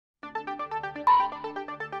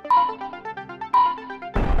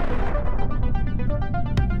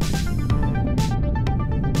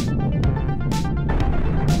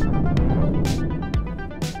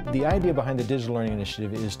The idea behind the Digital Learning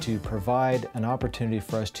Initiative is to provide an opportunity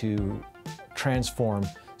for us to transform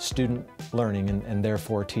student learning and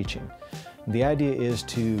therefore teaching. The idea is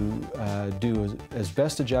to do as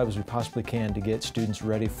best a job as we possibly can to get students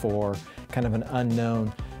ready for kind of an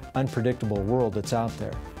unknown, unpredictable world that's out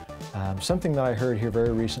there. Something that I heard here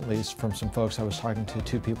very recently is from some folks. I was talking to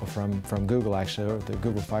two people from Google, actually, or the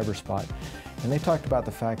Google Fiber Spot, and they talked about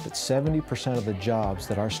the fact that 70% of the jobs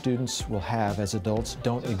that our students will have as adults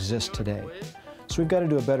don't exist today. So we've got to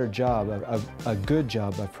do a better job, a good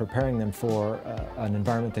job of preparing them for an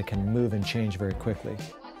environment that can move and change very quickly.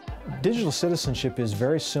 Digital citizenship is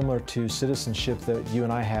very similar to citizenship that you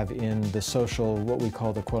and I have in the social, what we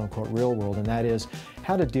call the quote-unquote real world, and that is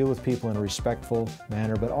how to deal with people in a respectful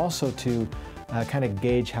manner, but also to kind of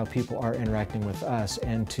gauge how people are interacting with us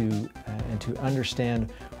and to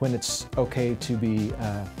understand when it's okay to be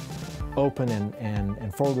open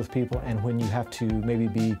and forward with people and when you have to maybe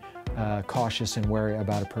be cautious and wary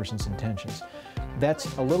about a person's intentions.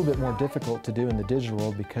 That's a little bit more difficult to do in the digital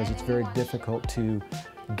world because it's very difficult to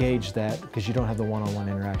gauge that because you don't have the one-on-one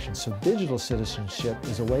interaction. So digital citizenship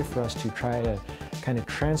is a way for us to try to kind of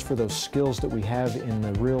transfer those skills that we have in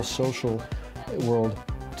the real social world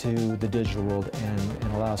to the digital world and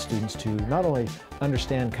allow students to not only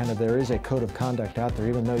understand kind of there is a code of conduct out there,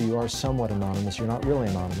 even though you are somewhat anonymous, you're not really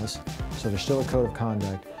anonymous, so there's still a code of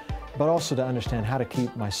conduct, but also to understand how to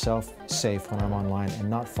keep myself safe when I'm online and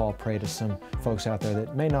not fall prey to some folks out there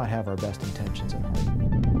that may not have our best intentions at heart.